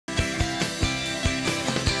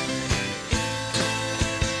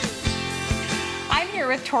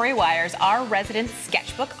with Tori Weyers, our resident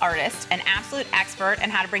sketchbook artist, an absolute expert in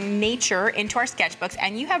how to bring nature into our sketchbooks,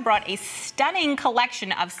 and you have brought a stunning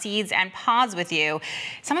collection of seeds and pods with you.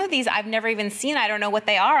 Some of these I've never even seen. I don't know what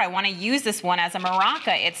they are. I want to use this one as a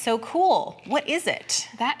maraca. It's so cool. What is it?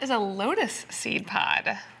 That is a lotus seed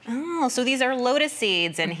pod. Oh, so these are lotus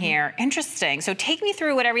seeds in here. Interesting. So take me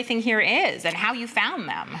through what everything here is and how you found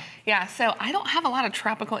them. Yeah, so I don't have a lot of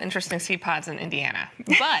tropical interesting seed pods in Indiana,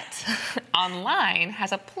 but online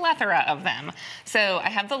has a plethora of them. So I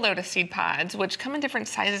have the lotus seed pods, which come in different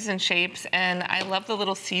sizes and shapes, and I love the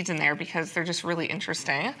little seeds in there because they're just really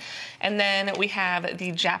interesting. And then we have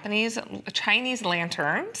the Chinese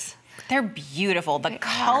lanterns. They're beautiful. The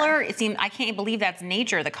color, it seems, I can't believe that's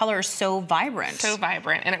nature. The color is so vibrant. So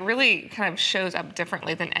vibrant, and it really kind of shows up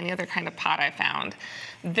differently than any other kind of pot I found.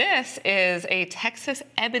 This is a Texas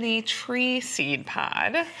ebony tree seed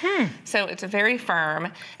pod. So it's very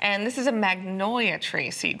firm, and this is a magnolia tree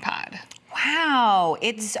seed pod. Wow,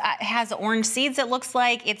 it has orange seeds, it looks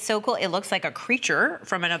like. It's so cool. It looks like a creature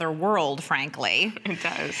from another world, frankly. It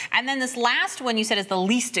does. And then this last one you said is the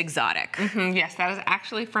least exotic. Yes, that is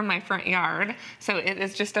actually from my front yard. So it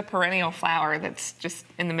is just a perennial flower that's just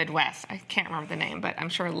in the Midwest. I can't remember the name, but I'm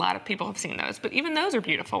sure a lot of people have seen those. But even those are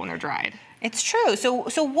beautiful when they're dried. It's true.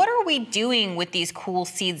 So what are we doing with these cool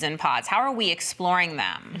seeds and pods? How are we exploring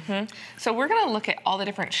them? So we're going to look at all the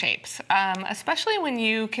different shapes, especially when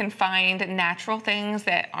you can find natural things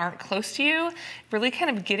that aren't close to you. Really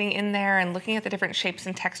kind of getting in there and looking at the different shapes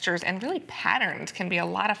and textures and really patterns can be a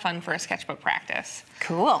lot of fun for a sketchbook practice.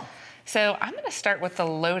 Cool. So I'm going to start with the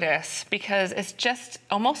lotus because it's just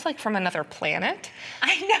almost like from another planet.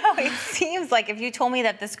 I know, it seems like if you told me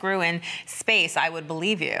that this grew in space, I would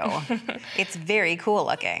believe you. It's very cool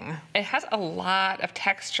looking. It has a lot of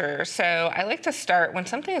texture, so I like to start when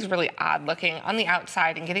something is really odd looking on the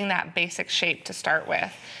outside and getting that basic shape to start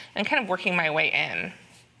with and kind of working my way in.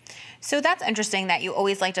 So that's interesting that you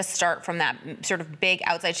always like to start from that sort of big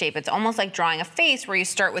outside shape. It's almost like drawing a face where you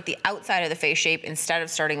start with the outside of the face shape instead of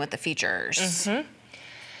starting with the features.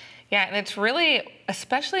 Yeah, and it's really,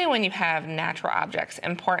 especially when you have natural objects,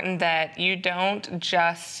 important that you don't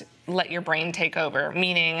just let your brain take over,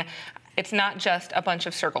 meaning it's not just a bunch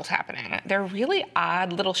of circles happening. They're really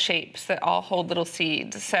odd little shapes that all hold little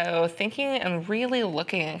seeds. So thinking and really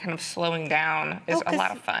looking and kind of slowing down is a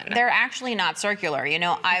lot of fun. They're actually not circular. You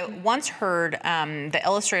know, I once heard the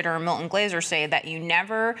illustrator Milton Glaser say that you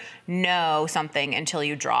never know something until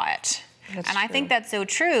you draw it. And I think that's so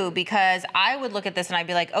true because I would look at this and I'd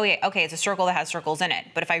be like, oh yeah, okay, it's a circle that has circles in it.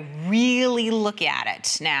 But if I really look at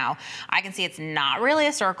it now, I can see it's not really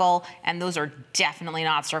a circle and those are definitely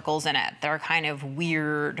not circles in it. They're kind of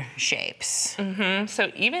weird shapes.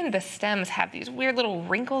 So even the stems have these weird little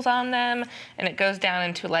wrinkles on them and it goes down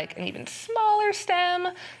into like an even smaller stem.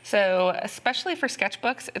 So especially for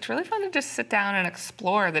sketchbooks, it's really fun to just sit down and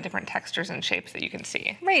explore the different textures and shapes that you can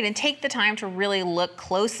see. Right, and take the time to really look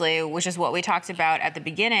closely, which is what we talked about at the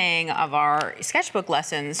beginning of our sketchbook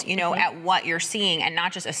lessons, you know, at what you're seeing and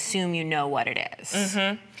not just assume you know what it is.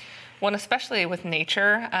 Well, and especially with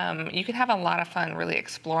nature, you can have a lot of fun really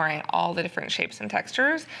exploring all the different shapes and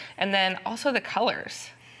textures, and then also the colors.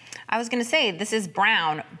 I was going to say, this is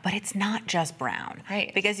brown, but it's not just brown.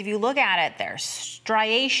 Right. Because if you look at it, there's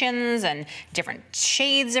striations and different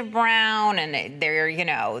shades of brown, and they're, you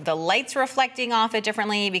know, the light's reflecting off it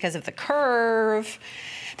differently because of the curve.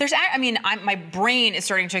 There's, I mean, my brain is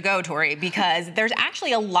starting to go, Tori, because there's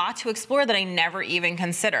actually a lot to explore that I never even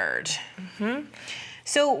considered.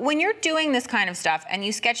 So when you're doing this kind of stuff and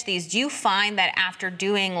you sketch these, do you find that after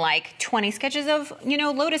doing like 20 sketches of, you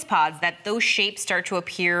know, lotus pods, that those shapes start to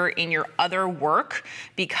appear in your other work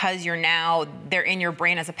because they're in your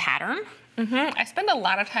brain as a pattern? I spend a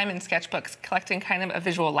lot of time in sketchbooks collecting kind of a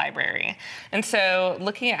visual library. And so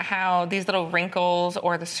looking at how these little wrinkles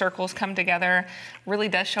or the circles come together really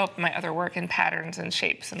does show up in my other work in patterns and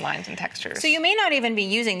shapes and lines and textures. So you may not even be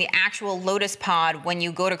using the actual lotus pod when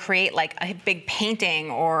you go to create like a big painting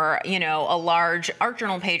or, you know, a large art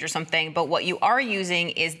journal page or something, but what you are using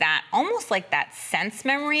is that almost like that sense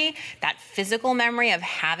memory, that physical memory of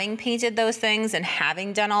having painted those things and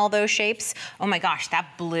having done all those shapes. Oh my gosh,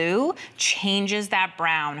 that blue changes that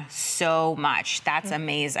brown so much. That's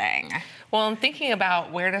amazing. Well, I'm thinking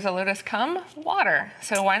about where does a lotus come? Water.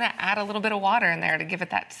 So why not add a little bit of water in there to give it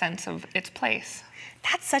that sense of its place?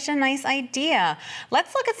 That's such a nice idea.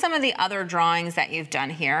 Let's look at some of the other drawings that you've done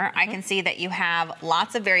here. I can see that you have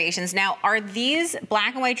lots of variations. Now, are these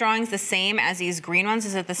black and white drawings the same as these green ones?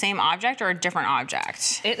 Is it the same object or a different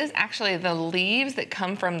object? It is actually the leaves that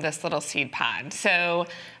come from this little seed pod. So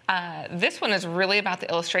this one is really about the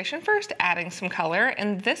illustration first, adding some color,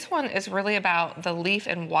 and this one is really about the leaf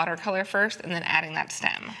and watercolor first, and then adding that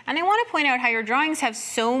stem. And I want to point out how your drawings have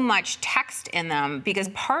so much text in them, because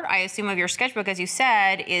part, I assume, of your sketchbook, as you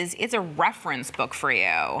said, is it's a reference book for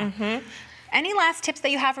you. Any last tips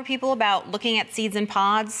that you have for people about looking at seeds and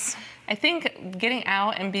pods? I think getting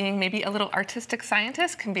out and being maybe a little artistic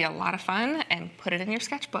scientist can be a lot of fun, and put it in your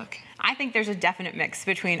sketchbook. I think there's a definite mix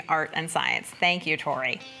between art and science. Thank you,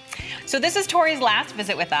 Tori. So this is Tori's last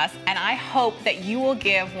visit with us, and I hope that you will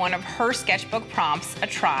give one of her sketchbook prompts a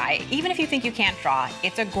try. Even if you think you can't draw,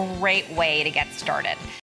 it's a great way to get started.